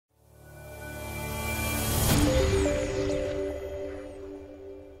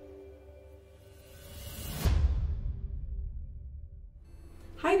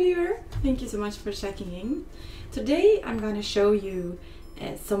viewer, thank you so much for checking in. Today I'm going to show you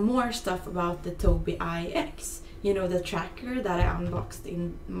some more stuff about the Tobii EyeX. You know, the tracker that I unboxed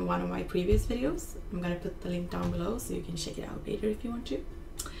in one of my previous videos. I'm going to put the link down below so you can check it out later if you want to.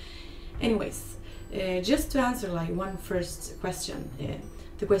 Anyways, just to answer like one first question,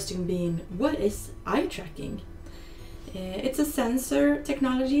 the question being, what is eye tracking? It's a sensor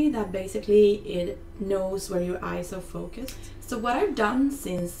technology that basically it knows where your eyes are focused. So what I've done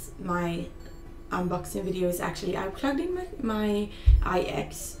since my unboxing video is actually I plugged in my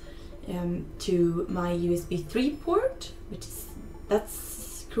EyeX to my USB 3 port,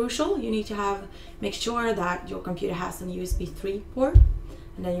 that's crucial. You need to make sure that your computer has a USB 3 port,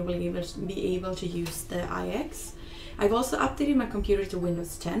 and then you will be able to use the EyeX. I've also updated my computer to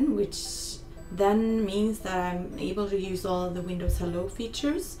Windows 10, which then means that I'm able to use all the Windows Hello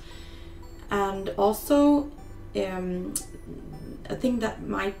features. And also a thing that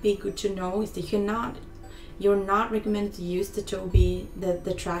might be good to know is that you're not recommended to use the Tobii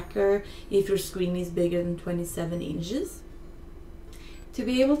the tracker if your screen is bigger than 27 inches. To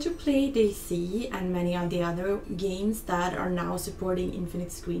be able to play DayZ and many of the other games that are now supporting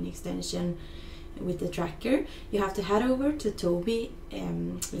infinite screen extension with the tracker, you have to head over to Tobii,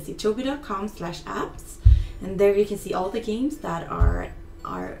 tobii.com/apps, and there you can see all the games that are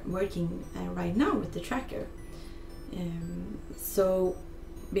working right now with the tracker. So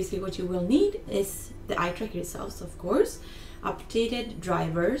basically what you will need is the eye tracker itself, of course, updated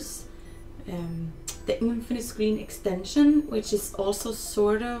drivers, the infinite screen extension, which is also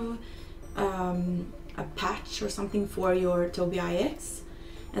sort of a patch or something for your Tobii EyeX.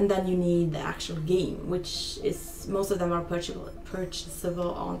 And then you need the actual game, which is, most of them are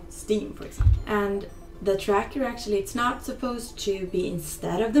purchasable on Steam, for example. And the tracker, actually, it's not supposed to be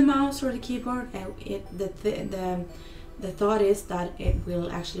instead of the mouse or the keyboard. The thought is that it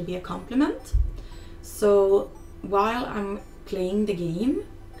will actually be a complement. So while I'm playing the game,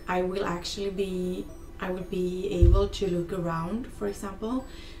 I will be able to look around, for example,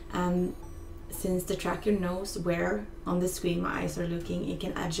 and since the tracker knows where on the screen my eyes are looking, it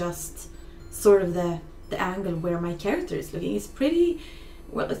can adjust sort of the angle where my character is looking. It's a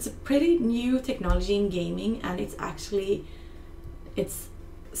pretty new technology in gaming, and it's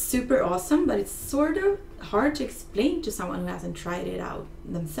super awesome, but it's sort of hard to explain to someone who hasn't tried it out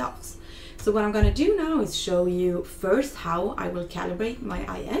themselves. So what I'm going to do now is show you first how I will calibrate my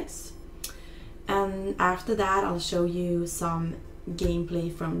EyeX, and after that I'll show you some gameplay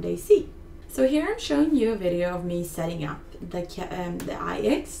from DayZ. So here I'm showing you a video of me setting up the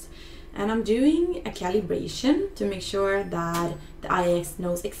EyeX, and I'm doing a calibration to make sure that the EyeX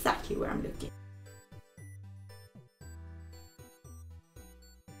knows exactly where I'm looking.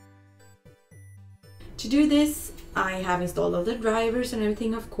 To do this, I have installed all the drivers and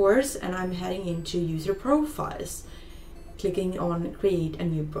everything, of course, and I'm heading into user profiles, clicking on create a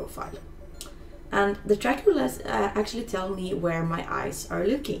new profile. And the tracker will actually tell me where my eyes are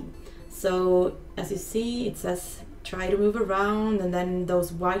looking. So as you see, it says try to move around, and then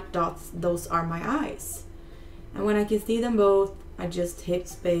those white dots, those are my eyes. And when I can see them both, I just hit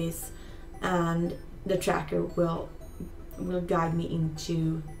space and the tracker will guide me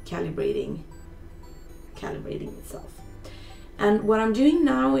into calibrating itself. And what I'm doing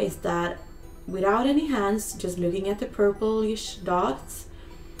now is that without any hands, just looking at the purplish dots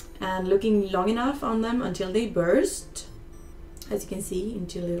and looking long enough on them until they burst, as you can see,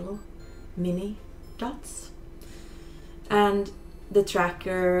 into little mini dots, and the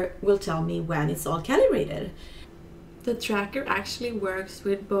tracker will tell me when it's all calibrated. The tracker actually works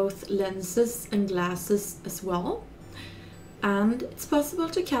with both lenses and glasses as well, and it's possible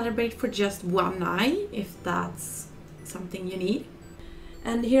to calibrate for just one eye if that's something you need.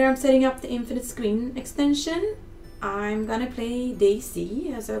 And here I'm setting up the infinite screen extension. I'm gonna play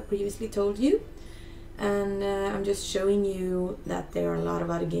DayZ, as I previously told you, and I'm just showing you that there are a lot of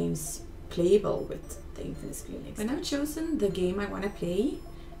other games playable with the infinite screen extension. When I've chosen the game I want to play,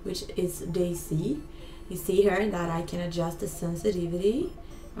 which is DayZ, you see here that I can adjust the sensitivity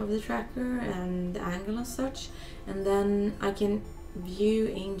of the tracker and the angle and such, and then I can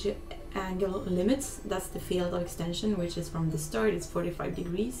view angle limits. That's the field of extension, which is from the start, it's 45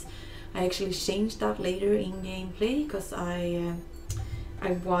 degrees. I actually changed that later in gameplay because I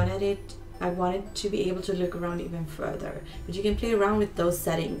wanted to be able to look around even further. But you can play around with those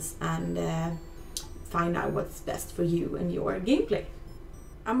settings and find out what's best for you and your gameplay.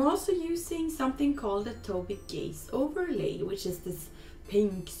 I'm also using something called a Tobii Gaze Overlay, which is this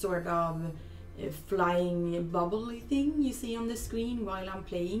pink sort of flying bubbly thing you see on the screen while I'm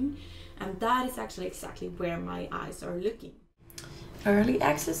playing, and that is actually exactly where my eyes are looking. Early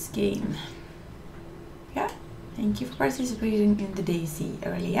access game. Yeah, thank you for participating in the DayZ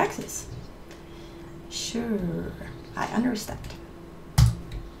early access. Sure, I understand.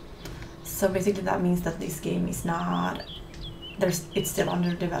 So basically that means that this game is not, it's still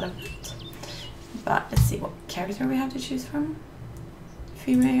under development. But let's see what character we have to choose from.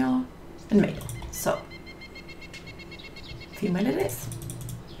 Female and male. So female it is.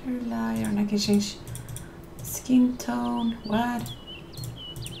 You're a liar, and I can change skin tone. What?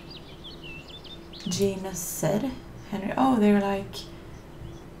 Gina said. Henry. Oh, they're like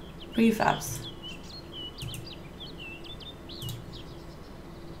prefabs.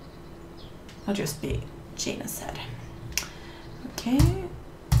 I'll just be Gina said. Okay.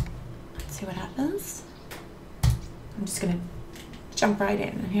 Let's see what happens. I'm just gonna jump right in.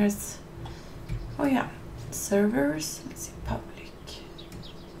 And here's, oh yeah, servers. Let's see, public.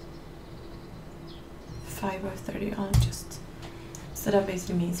 5 of 30. I'll just, so that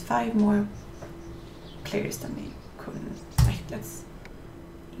basically means 5 more players than me couldn't. Right, let's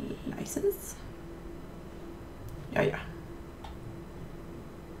license. Yeah.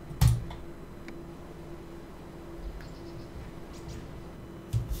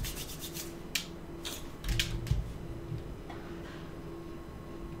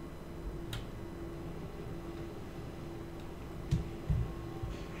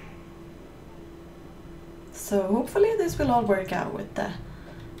 So hopefully this will all work out with the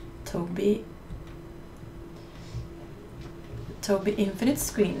Tobii Infinite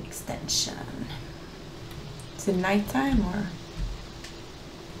Screen extension. Is it nighttime or?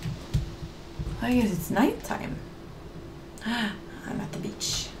 I guess it's nighttime. I'm at the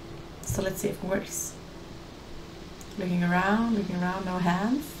beach. So let's see if it works. Looking around, no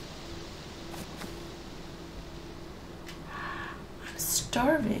hands. I'm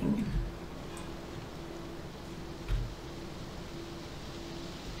starving.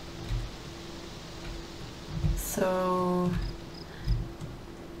 So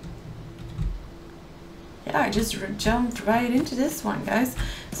yeah, I just jumped right into this one, guys.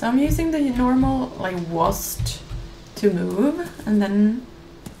 So I'm using the normal like WASD to move, and then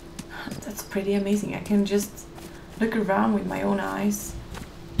that's pretty amazing. I can just look around with my own eyes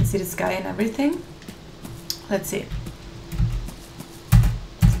and see the sky and everything. Let's see.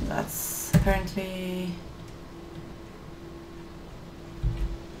 So that's apparently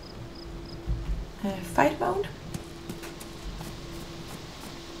fight mode.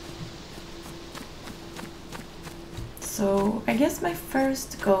 So I guess my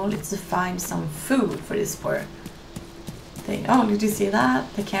first goal is to find some food for this poor thing. Oh, did you see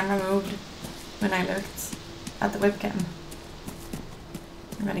that? The camera moved when I looked at the webcam.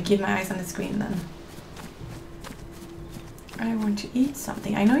 I'm gonna keep my eyes on the screen then. I want to eat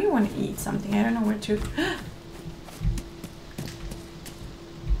something. I know you want to eat something. I don't know where to.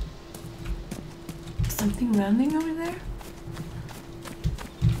 Something running over there?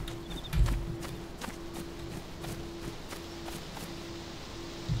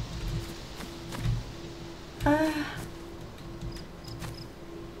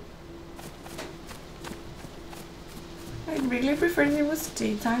 I really prefer it was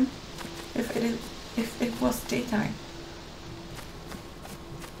daytime. If it was daytime.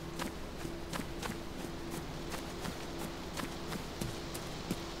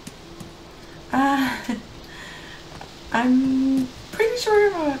 I'm pretty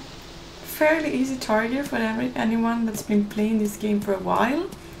sure I'm a fairly easy target for anyone that's been playing this game for a while,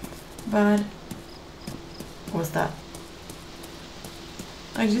 but what was that?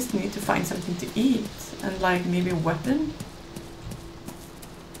 I just need to find something to eat and like maybe a weapon.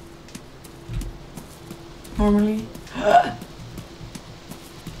 Normally I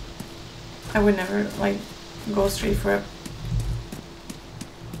would never like go straight for a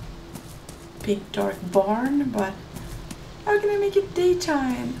big dark barn, but how can I make it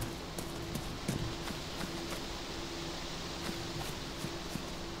daytime?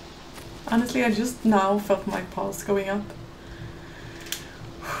 Honestly, I just now felt my pulse going up.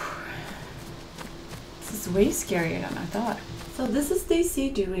 This is way scarier than I thought. So this is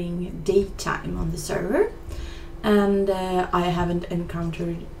DayZ during daytime on the server, and I haven't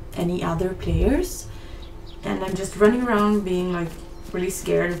encountered any other players, and I'm just running around being like really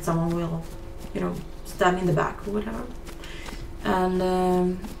scared that someone will, you know, stab me in the back or whatever.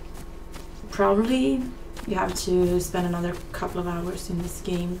 And probably you have to spend another couple of hours in this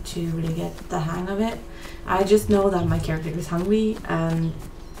game to really get the hang of it. I just know that my character is hungry, and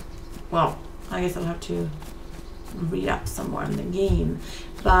well, I guess I'll have to read up some more on the game.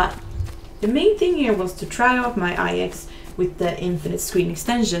 But the main thing here was to try out my EyeX with the infinite screen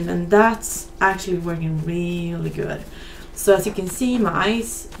extension, and that's actually working really good. So as you can see, my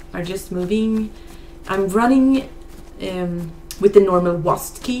eyes are just moving. I'm running with the normal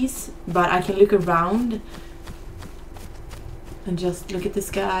WASD keys, but I can look around and just look at the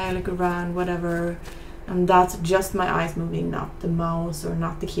sky, look around, whatever. And that's just my eyes moving, not the mouse or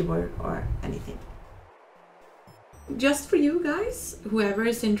not the keyboard or anything. Just for you guys, whoever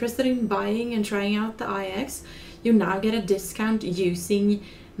is interested in buying and trying out the EyeX, you now get a discount using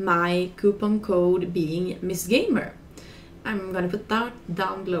my coupon code being MsGamer. I'm gonna put that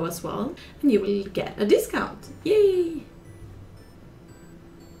down below as well, and you will get a discount. Yay!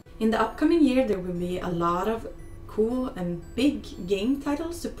 In the upcoming year, there will be a lot of cool and big game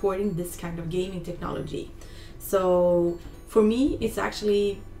titles supporting this kind of gaming technology. So for me, it's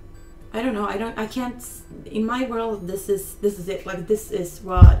actually, I don't know, I can't, in my world, this is it. Like, this is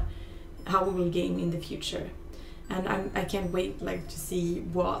how we will game in the future. And I can't wait to see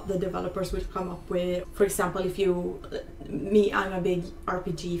what the developers will come up with. For example, I'm a big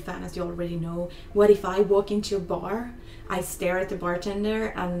RPG fan, as you already know. What if I walk into a bar, I stare at the bartender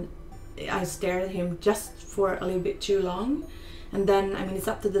and I stare at him just for a little bit too long, and then it's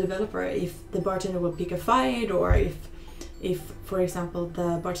up to the developer if the bartender will pick a fight, or if for example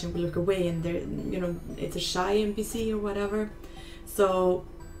the bartender will look away and it's a shy NPC or whatever. So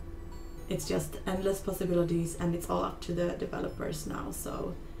it's just endless possibilities, and it's all up to the developers now.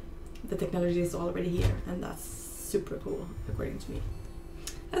 So the technology is already here, and that's super cool according to me.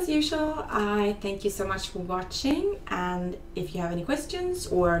 As usual, I thank you so much for watching, and if you have any questions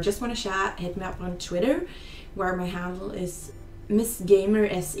or just want to chat, hit me up on Twitter, where my handle is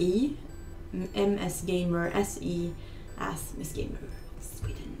MsGamerSE, MsGamerSE as MsGamer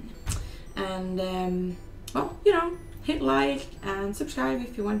Sweden. And well, hit like and subscribe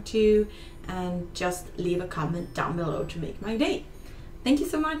if you want to, and just leave a comment down below to make my day. Thank you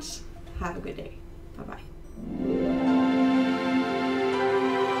so much. Have a good day. Bye bye.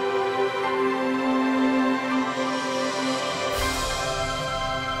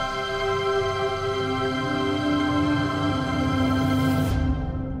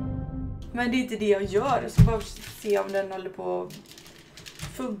 Men det är inte det jag gör. Jag ska bara se om den håller på att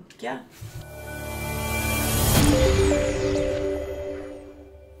funka.